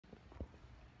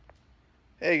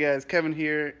Hey guys, Kevin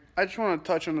here. I just want to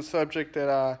touch on the subject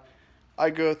that I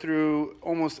go through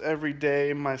almost every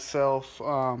day myself,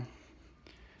 and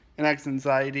that's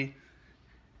anxiety.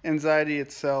 Anxiety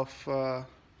itself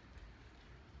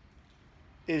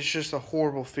is just a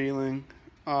horrible feeling.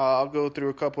 I'll go through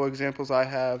a couple examples I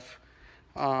have.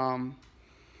 Um,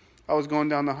 I was going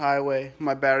down the highway.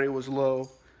 My battery was low.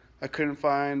 I couldn't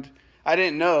find. I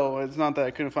didn't know. It's not that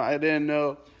I couldn't find. I didn't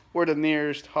know where the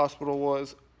nearest hospital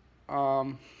was.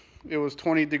 Um, it was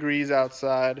 20 degrees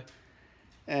outside,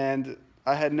 and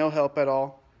I had no help at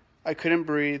all. I couldn't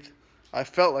breathe. I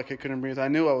felt like I couldn't breathe. I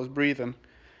knew I was breathing.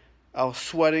 I was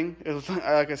sweating. It was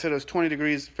like I said, it was 20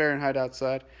 degrees Fahrenheit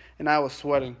outside, and I was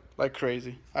sweating like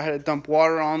crazy. I had to dump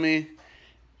water on me.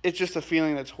 It's just a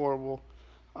feeling that's horrible.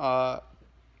 Uh,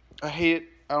 I hate it.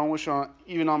 I don't wish on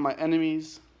even on my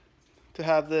enemies to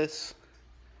have this.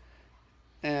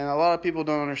 And a lot of people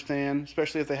don't understand,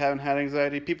 especially if they haven't had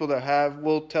anxiety. People that have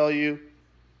will tell you,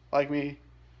 like me,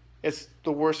 it's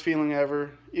the worst feeling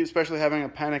ever, especially having a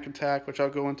panic attack, which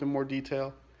I'll go into more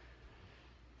detail.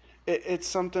 It's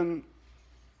something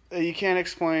that you can't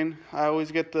explain. I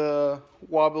always get the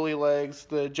wobbly legs,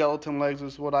 the gelatin legs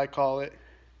is what I call it.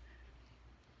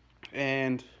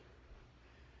 And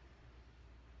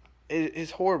it's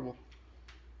horrible.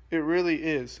 It really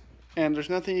is. And there's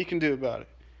nothing you can do about it.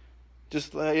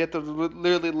 Just you have to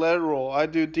literally let it roll. I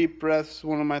do deep breaths,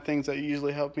 one of my things that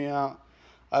usually help me out.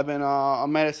 I've been a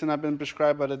medicine I've been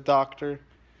prescribed by the doctor.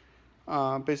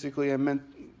 Basically, in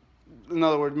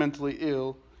other words, mentally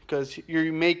ill, because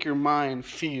you make your mind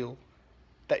feel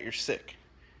that you're sick.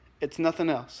 It's nothing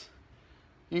else.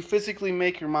 You physically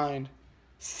make your mind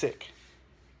sick,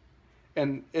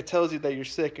 and it tells you that you're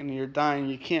sick and you're dying.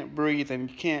 You can't breathe,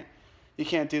 and you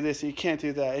can't do this, and you can't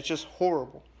do that. It's just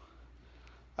horrible.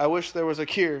 I wish there was a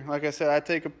cure. Like I said, I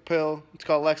take a pill. It's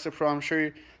called Lexapro. I'm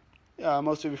sure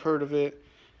most of you have heard of it.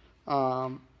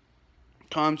 Calms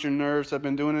your nerves. I've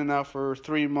been doing it now for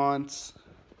 3 months.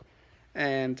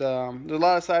 And there's a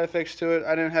lot of side effects to it.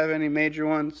 I didn't have any major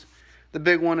ones. The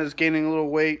big one is gaining a little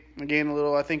weight. I gained a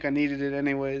little. I think I needed it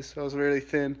anyways. I was really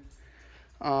thin.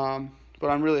 But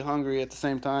I'm really hungry at the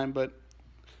same time. But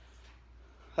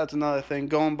that's another thing.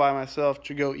 Going by myself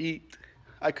to go eat,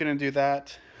 I couldn't do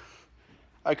that.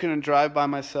 I couldn't drive by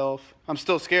myself. I'm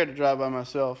still scared to drive by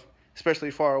myself,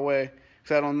 especially far away,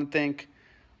 because I don't think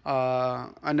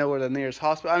I know where the nearest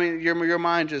hospital. I mean, your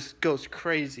mind just goes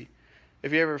crazy.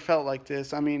 If you ever felt like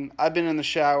this, I mean, I've been in the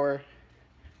shower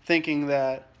thinking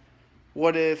that,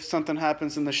 what if something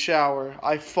happens in the shower?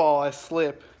 I fall, I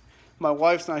slip. My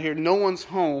wife's not here. No one's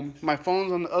home. My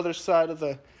phone's on the other side of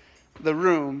the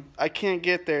room. I can't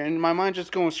get there, and my mind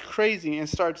just goes crazy and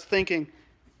starts thinking,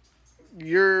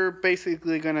 you're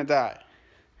basically going to die.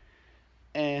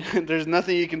 And there's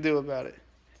nothing you can do about it.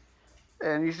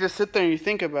 And you just sit there and you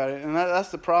think about it. And that's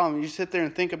the problem. You sit there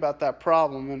and think about that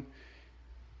problem. And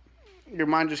your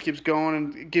mind just keeps going.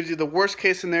 And it gives you the worst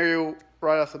case scenario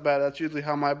right off the bat. That's usually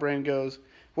how my brain goes.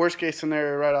 Worst case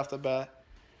scenario right off the bat.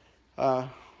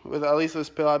 With at least this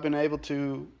pill, I've been able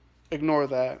to ignore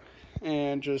that.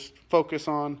 And just focus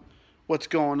on what's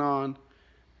going on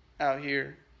out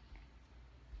here.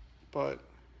 But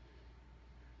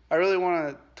I really want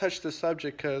to touch this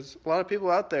subject because a lot of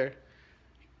people out there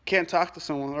can't talk to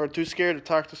someone or are too scared to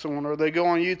talk to someone, or they go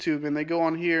on YouTube and they go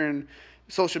on here and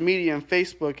social media and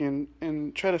Facebook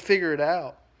and try to figure it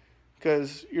out,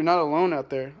 because you're not alone out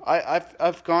there.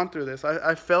 I've gone through this.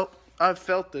 I've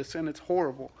felt this, and it's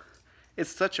horrible.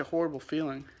 It's such a horrible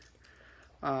feeling.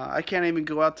 I can't even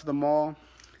go out to the mall.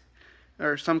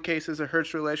 Or some cases it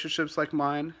hurts relationships like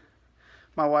mine.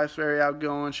 My wife's very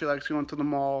outgoing. She likes going to the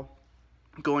mall,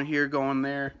 going here, going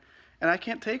there. And I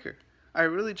can't take her. I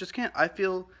really just can't. I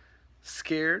feel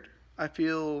scared. I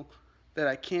feel that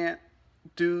I can't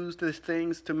do these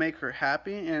things to make her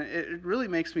happy. And it really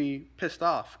makes me pissed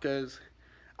off, because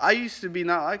I used to be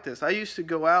not like this. I used to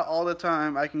go out all the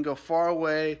time. I can go far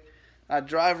away. I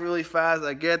drive really fast.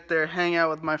 I get there, hang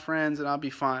out with my friends, and I'll be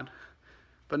fine.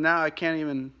 But now I can't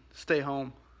even stay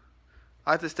home.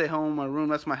 I have to stay home in my room.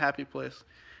 That's my happy place.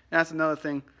 And that's another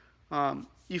thing.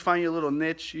 You find your little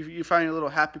niche. You find your little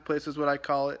happy place is what I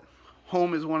call it.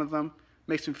 Home is one of them.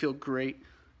 Makes me feel great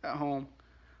at home.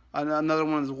 Another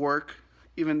one is work.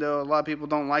 Even though a lot of people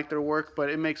don't like their work, but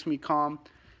it makes me calm.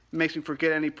 It makes me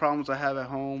forget any problems I have at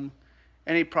home.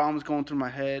 Any problems going through my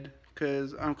head,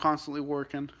 because I'm constantly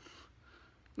working. And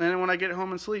then when I get home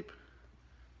and sleep.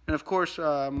 And of course,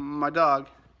 my dog.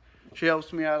 She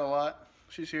helps me out a lot.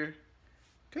 She's here.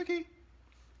 Cookie.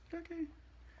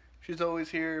 She's always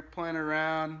here playing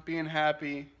around, being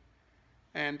happy,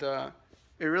 and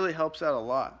it really helps out a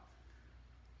lot.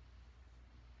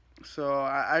 So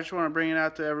I just want to bring it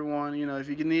out to everyone. You know, if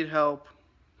you need help,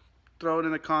 throw it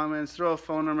in the comments, throw a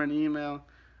phone number and email.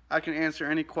 I can answer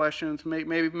any questions,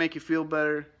 maybe make you feel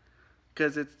better,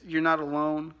 because you're not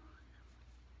alone.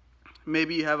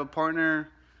 Maybe you have a partner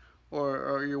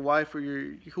or your wife or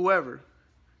your whoever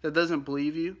that doesn't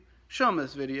believe you. Show them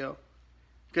this video,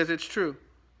 because it's true.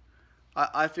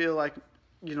 I feel like,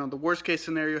 you know, the worst case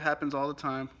scenario happens all the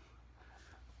time.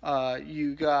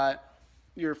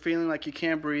 You're feeling like you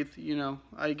can't breathe. You know,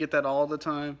 I get that all the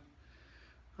time.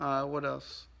 What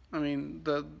else? I mean,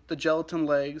 the gelatin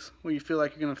legs, where you feel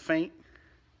like you're gonna faint.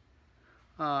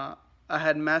 I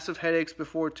had massive headaches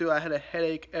before too. I had a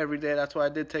headache every day. That's why I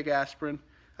did take aspirin.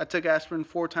 I took aspirin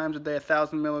 4 times a day,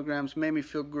 1,000 milligrams. Made me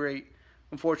feel great.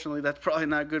 Unfortunately, that's probably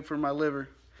not good for my liver.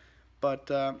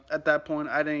 But at that point,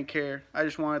 I didn't care. I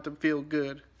just wanted to feel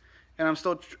good, and I'm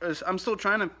still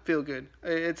trying to feel good.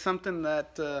 It's something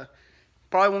that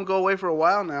probably won't go away for a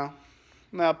while now.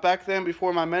 Now, back then,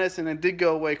 before my medicine, it did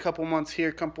go away a couple months here,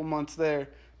 a couple months there,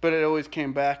 but it always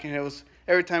came back, and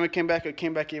every time it came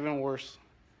back even worse,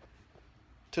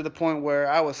 to the point where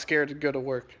I was scared to go to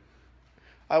work.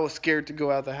 I was scared to go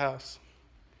out of the house.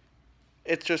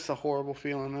 It's just a horrible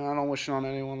feeling, and I don't wish it on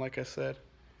anyone, like I said.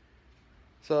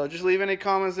 So just leave any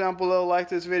comments down below, like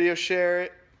this video, share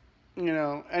it. You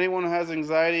know, anyone who has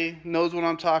anxiety knows what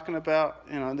I'm talking about.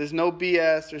 You know, there's no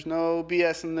BS. There's no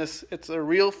BS in this. It's a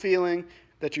real feeling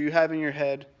that you have in your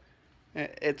head.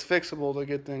 It's fixable, the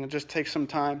good thing. It just takes some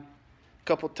time, a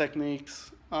couple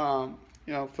techniques. You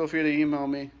know, feel free to email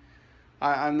me.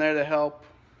 I'm there to help.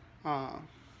 Yeah,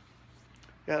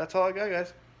 that's all I got,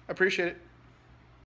 guys. I appreciate it.